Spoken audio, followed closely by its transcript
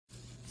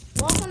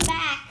Welcome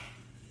back.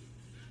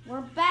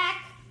 We're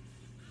back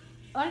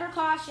under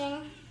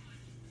caution.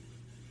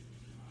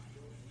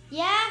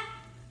 Yeah?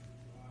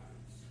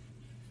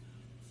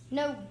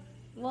 No.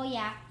 Well,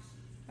 yeah.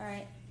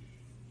 Alright.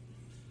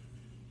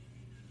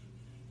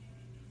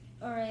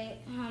 Alright,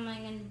 how am I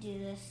going to do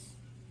this?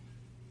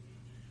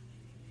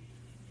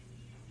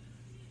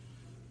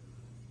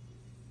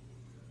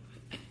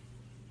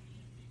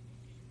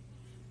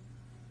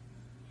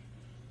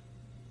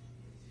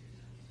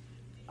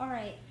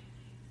 Alright.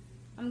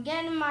 I'm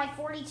getting my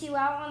 42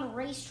 out on the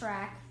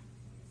racetrack.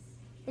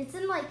 It's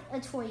in like a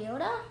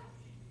Toyota.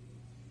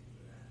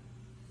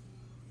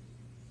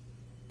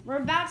 We're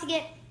about to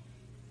get...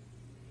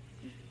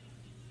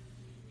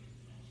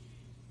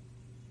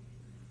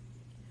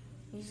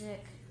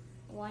 Music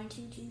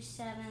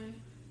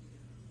 1227.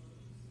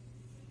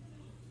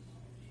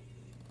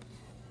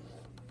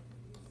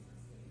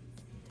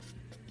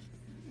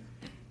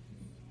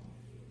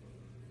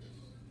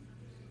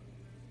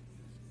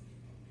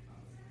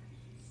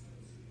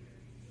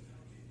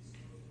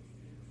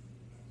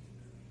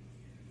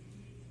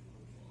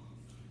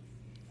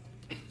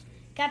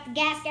 Got the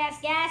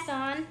gas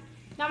on.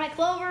 Got my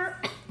Clover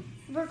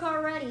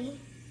car ready.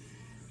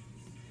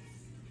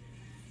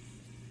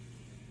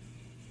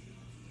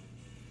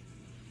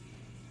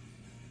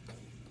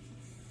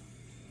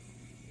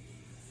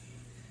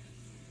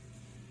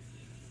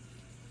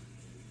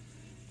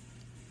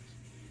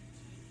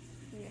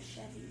 Here's a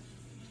Chevy.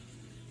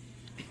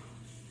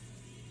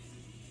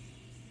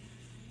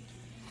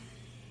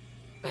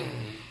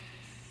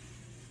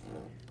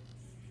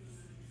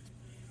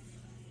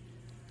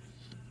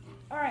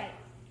 Alright.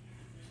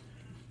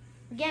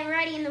 We're getting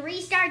ready in the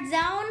restart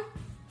zone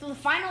for the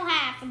final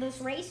half of this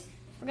race.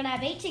 We're going to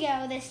have 8 to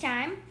go this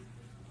time.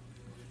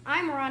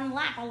 I'm on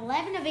lap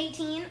 11 of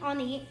 18 on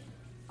the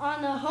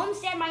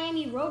Homestead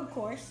Miami road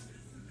course.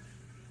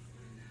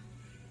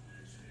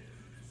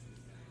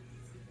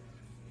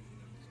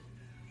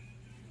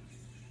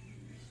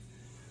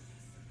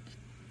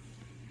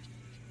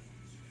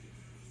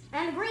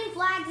 And the green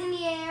flag's in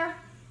the air.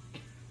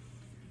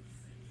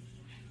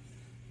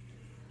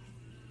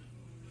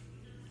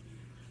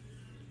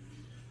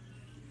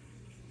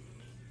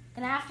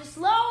 Gonna have to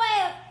slow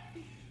it.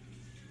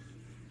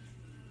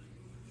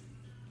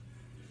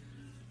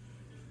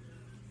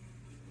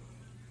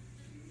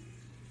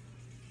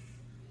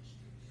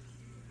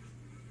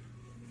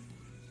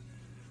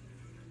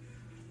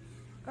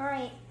 All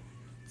right,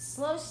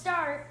 slow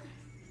start.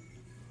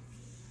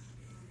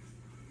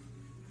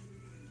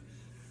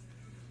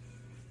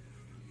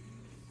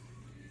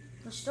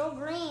 We're still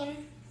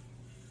green.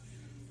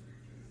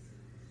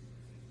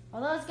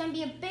 Although it's gonna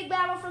be a big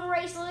battle for the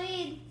race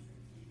lead.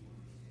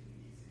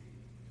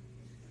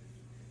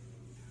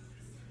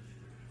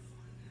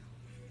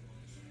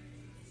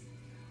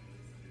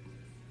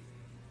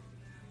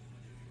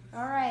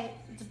 All right,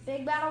 it's a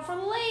big battle for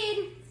the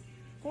lead.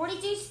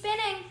 42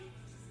 spinning.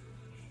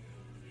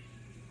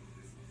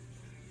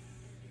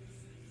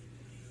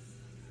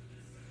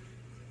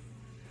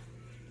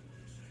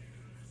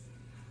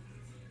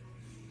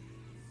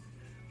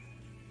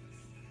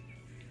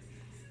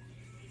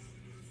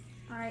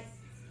 All right.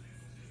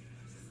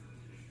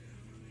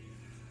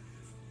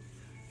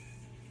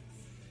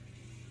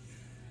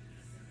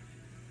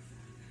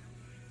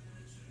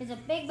 It's a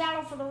big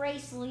battle for the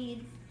race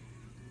lead.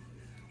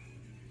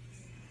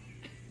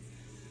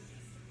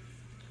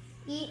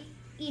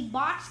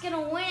 Bot's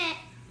gonna win it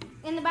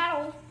in the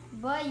battle,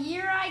 but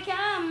here I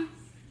come,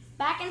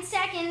 back in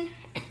second,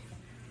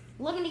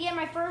 looking to get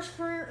my first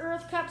career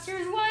Earth Cup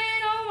Series win.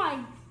 Oh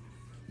my!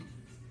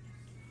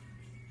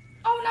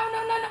 Oh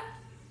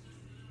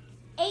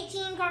no!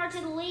 18 car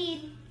to the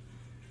lead.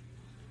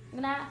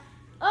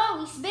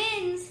 Oh, he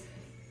spins,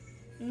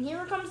 and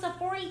here comes the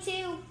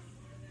 42.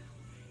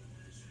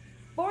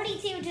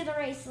 42 to the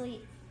race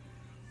lead.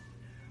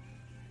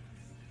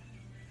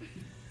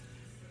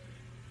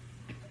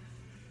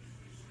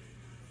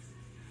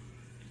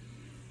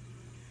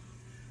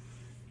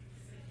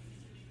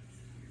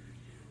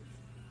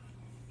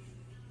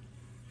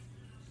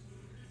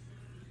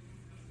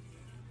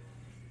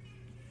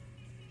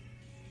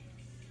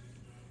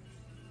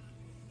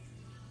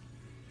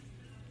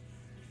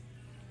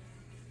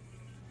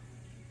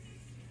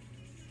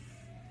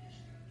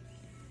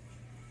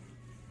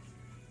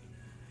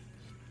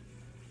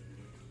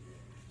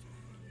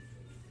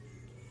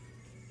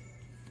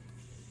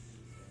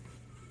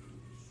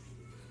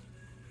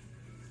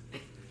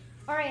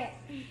 All right.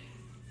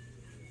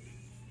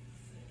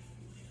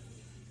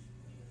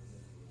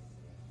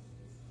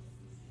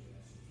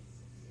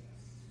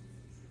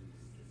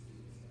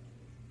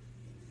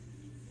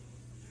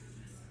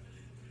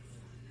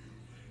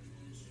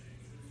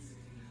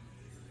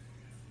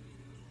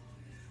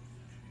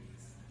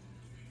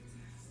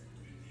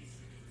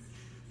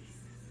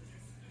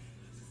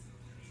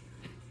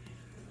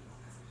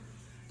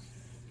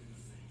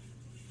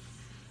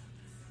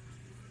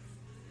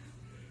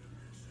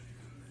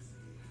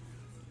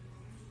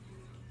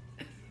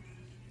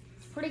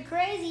 Pretty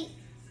crazy.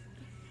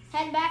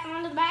 head back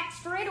onto the back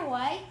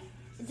straightaway.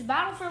 It's a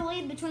battle for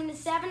lead between the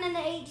 7 and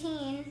the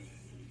 18.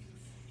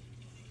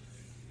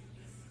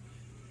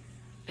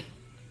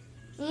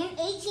 And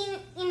 18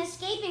 in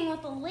escaping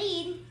with the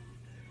lead.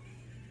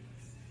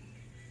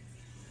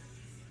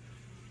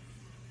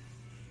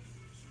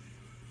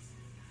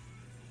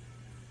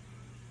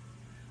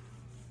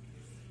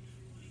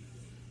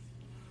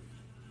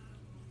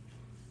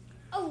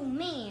 Oh,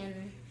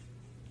 man.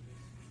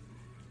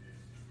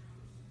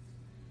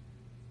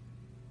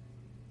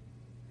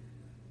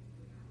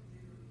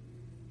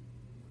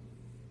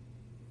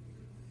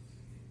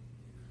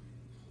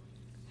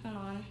 Hold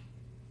on.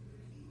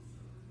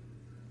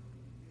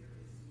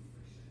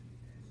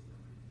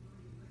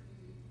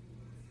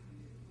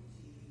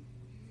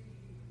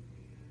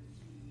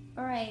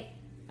 All right,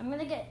 I'm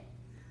gonna get.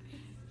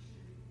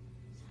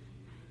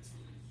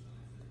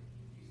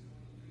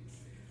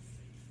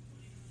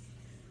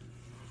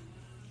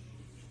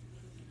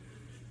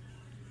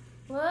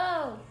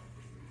 Whoa!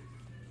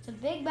 It's a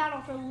big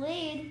battle for the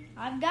lead.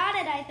 I've got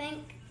it, I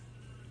think.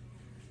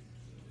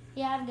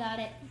 Yeah, I've got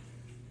it.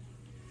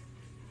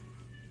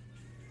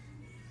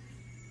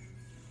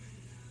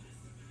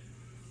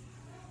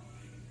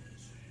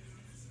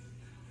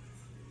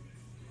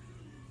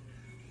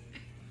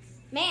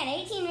 Man,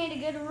 18 made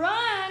a good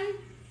run.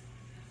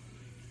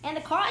 And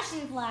the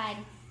caution flag.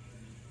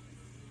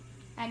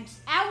 Flag's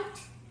out.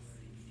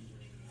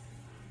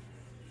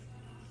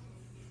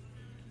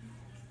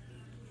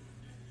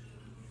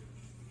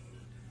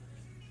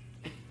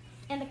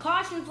 And the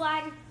caution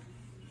flag.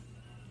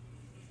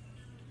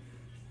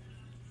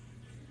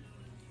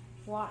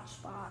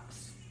 Watch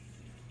box.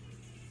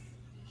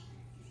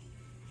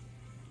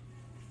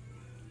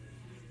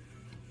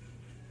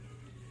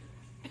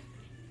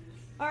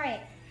 All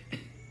right.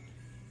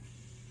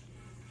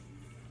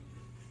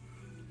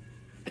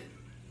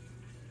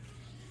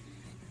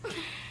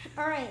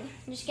 All right,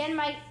 just getting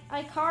my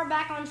car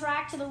back on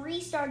track to the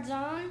restart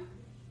zone.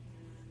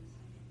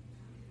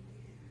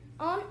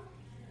 Oh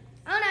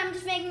no, I'm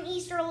just making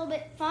Easter a little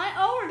bit fun.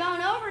 Oh, we're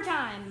going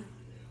overtime.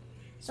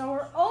 So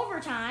we're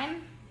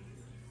overtime.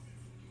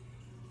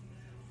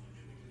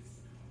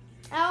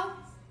 Oh,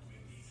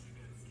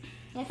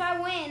 if I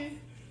win,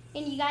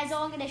 and you guys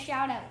all get a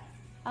shout out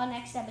on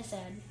next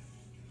episode.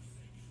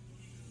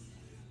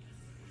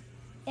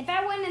 If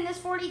I win in this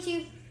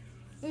 42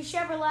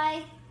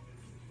 Chevrolet,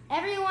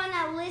 everyone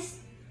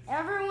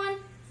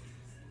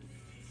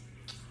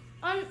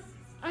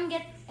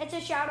it's a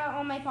shout out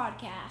on my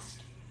podcast.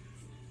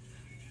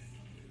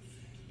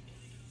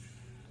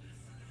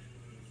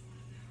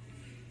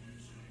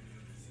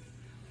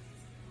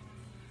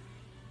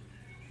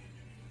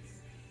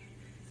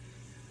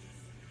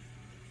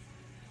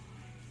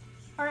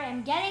 All right,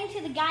 I'm getting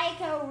to the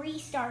Geico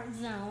restart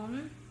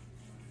zone.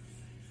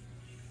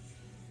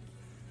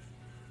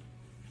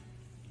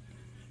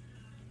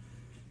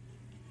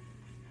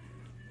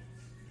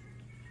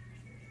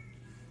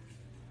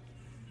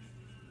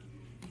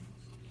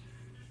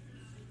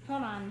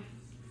 Hold on.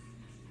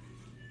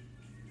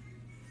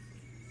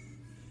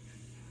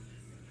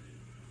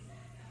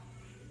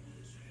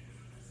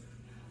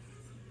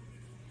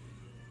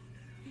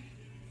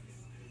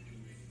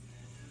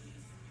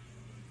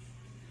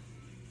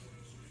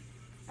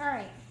 All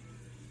right.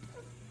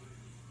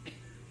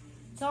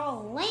 It's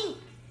all linked.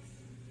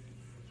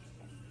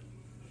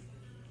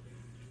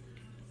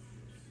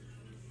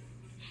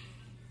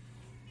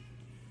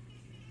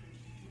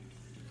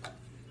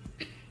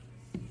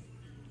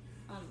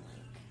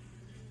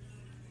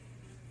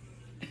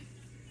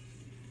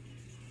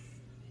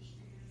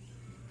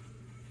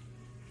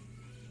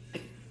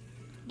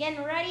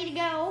 Getting ready to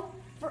go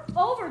for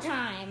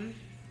overtime.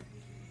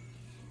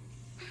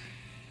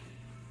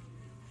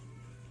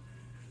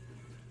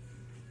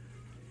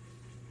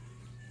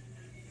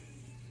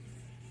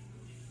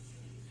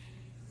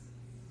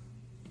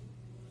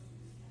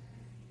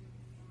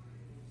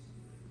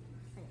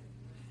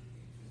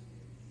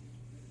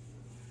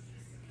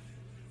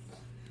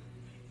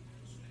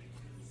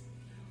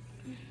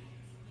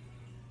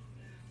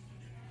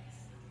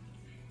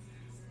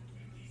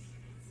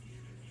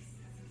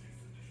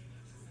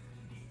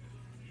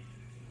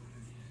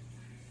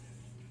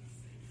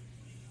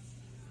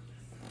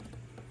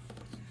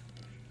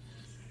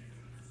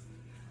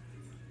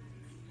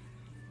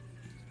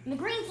 And the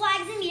green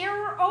flag's in the air.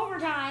 We're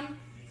overtime.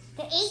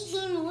 The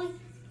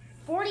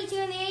 42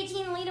 and the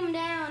 18 lead them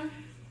down.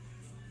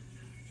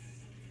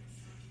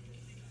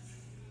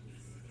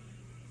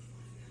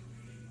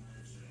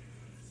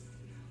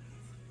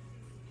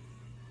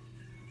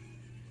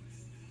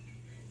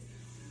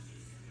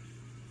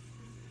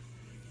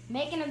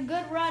 Making a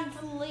good run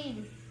for the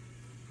lead.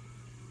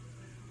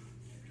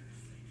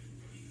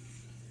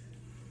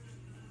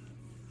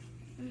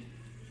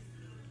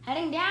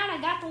 Heading down, I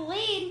got the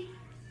lead.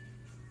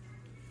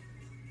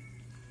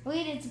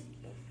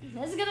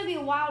 This is gonna be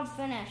a wild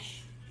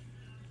finish.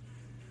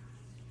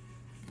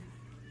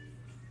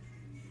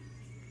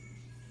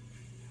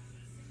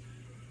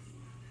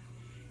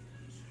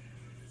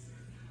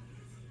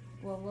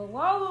 Whoa, whoa,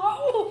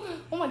 whoa,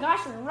 whoa! Oh my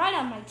gosh, you're right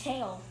on my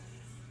tail.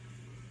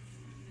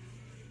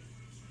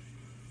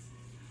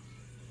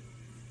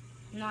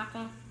 Not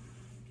gonna.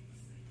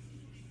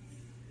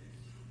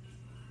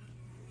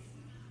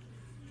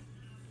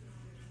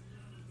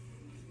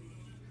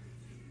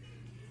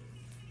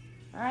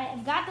 All right,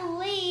 I've got the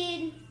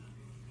lead.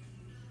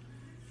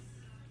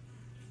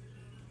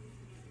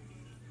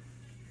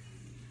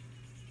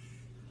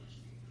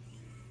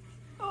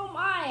 Oh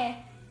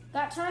my,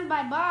 got turned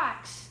by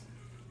box,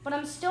 but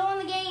I'm still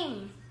in the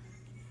game.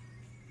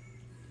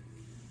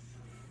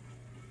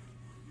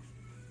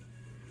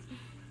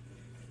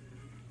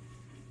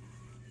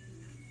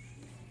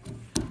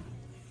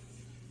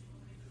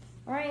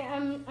 All right,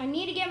 I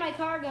need to get my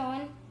car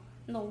going.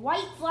 And the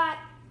white flag.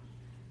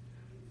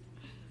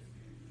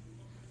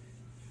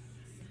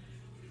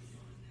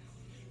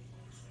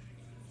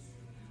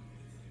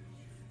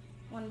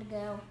 One to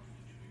go.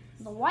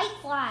 The white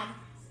flag.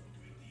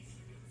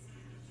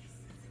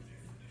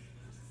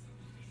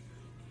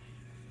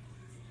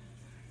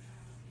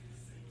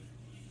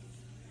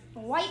 The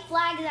white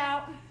flag is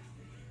out.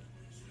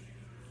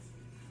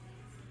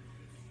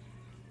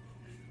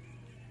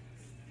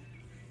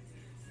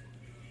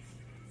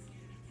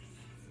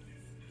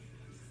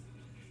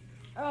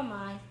 Oh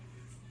my.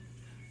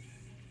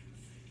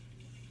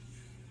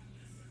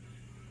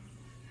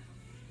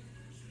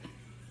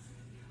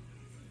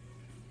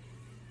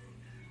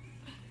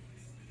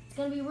 It's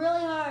gonna be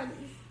really hard.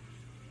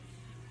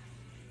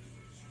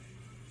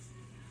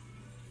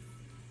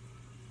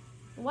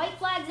 The white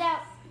flag's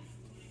out.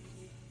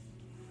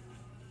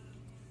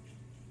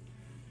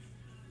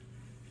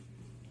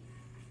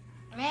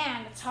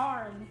 Man, it's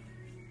hard.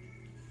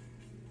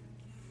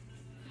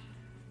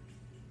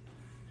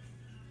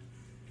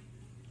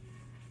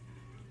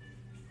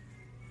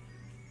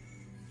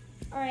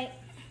 All right,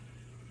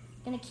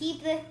 gonna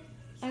keep the,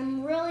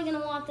 I'm really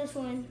gonna want this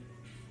one.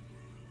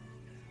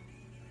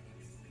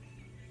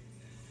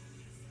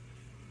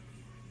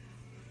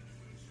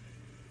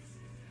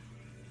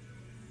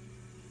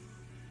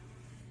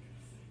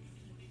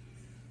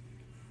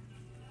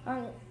 All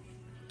right,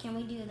 can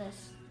we do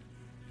this?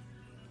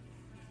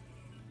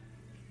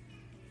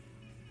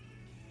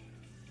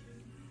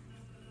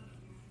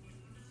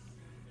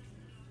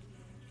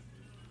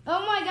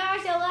 Oh my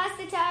gosh, I lost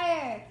the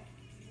tire.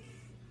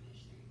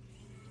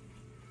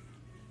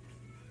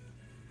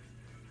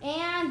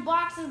 And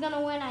box is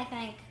gonna win, I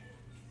think.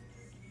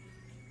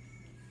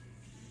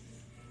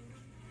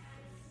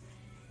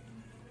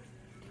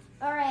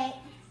 All right.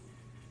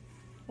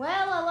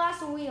 Well, I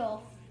lost a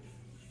wheel.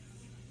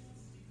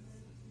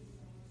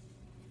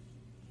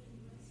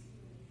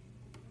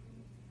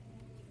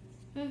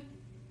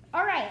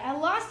 All right, I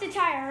lost a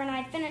tire and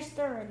I finished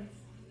third.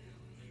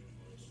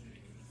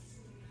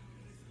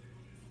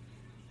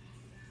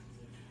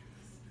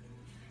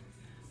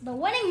 The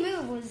winning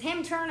move was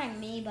him turning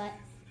me, but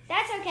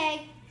that's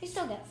okay. You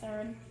still get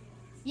third.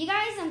 You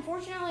guys,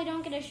 unfortunately,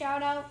 don't get a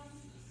shout out.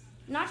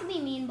 Not to be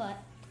mean, but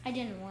I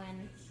didn't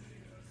win.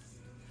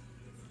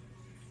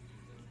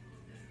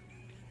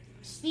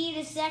 Speed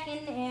is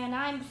second, and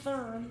I'm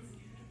third.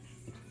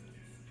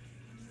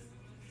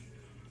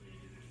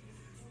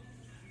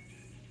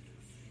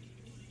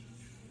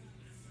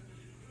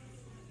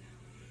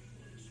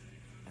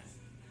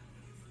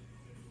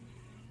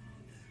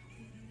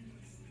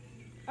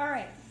 All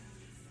right.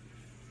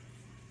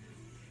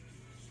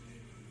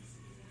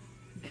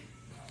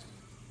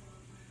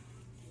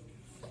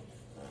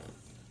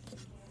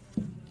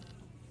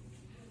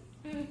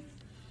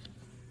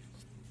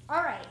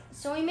 All right,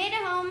 so we made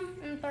it home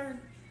in third.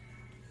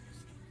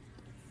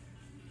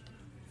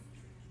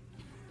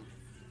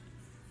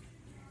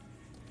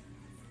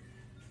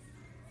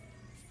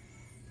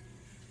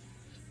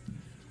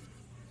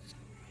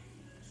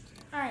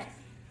 All right.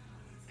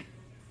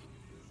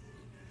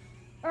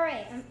 All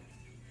right.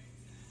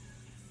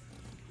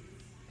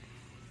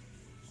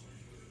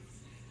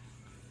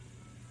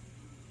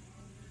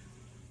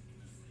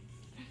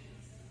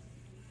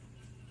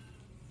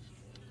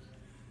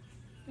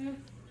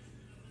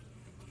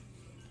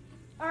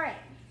 All right.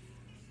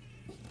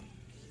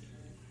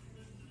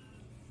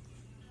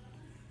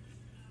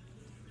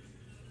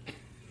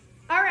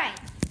 All right.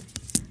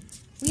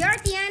 We are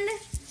at the end.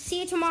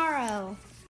 See you tomorrow.